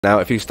Now,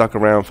 if you stuck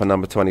around for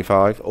number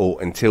 25, or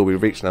until we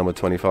reach number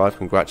 25,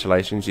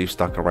 congratulations, you've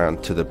stuck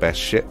around to the best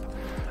ship.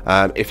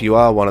 If you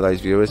are one of those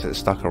viewers that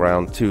stuck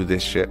around to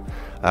this ship,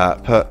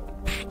 put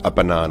a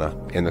banana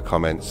in the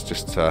comments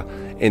just to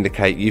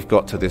indicate you've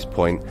got to this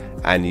point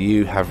and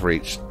you have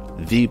reached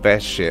the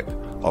best ship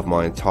of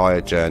my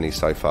entire journey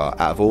so far.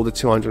 Out of all the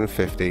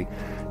 250,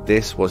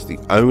 this was the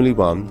only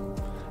one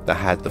that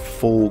had the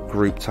full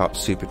grouped up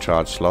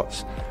supercharged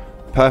slots,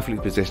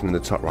 perfectly positioned in the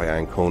top right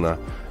hand corner.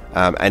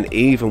 And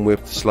even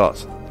with the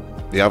slots,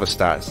 the other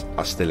stats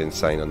are still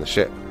insane on the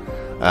ship.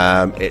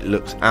 It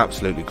looks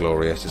absolutely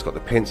glorious. It's got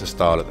the pincer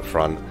style at the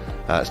front.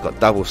 It's got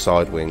double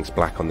side wings,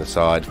 black on the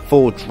side,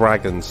 4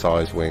 dragon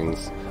size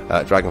wings,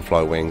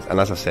 dragonfly wings, and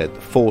as I said,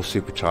 4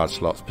 supercharged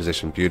slots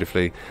positioned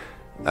beautifully.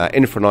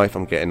 In for knife,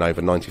 I'm getting over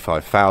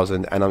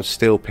 95,000, and I'm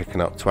still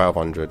picking up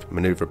 1200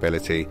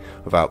 maneuverability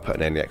without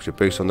putting any extra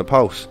boost on the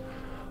pulse.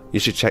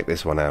 You should check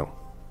this one out.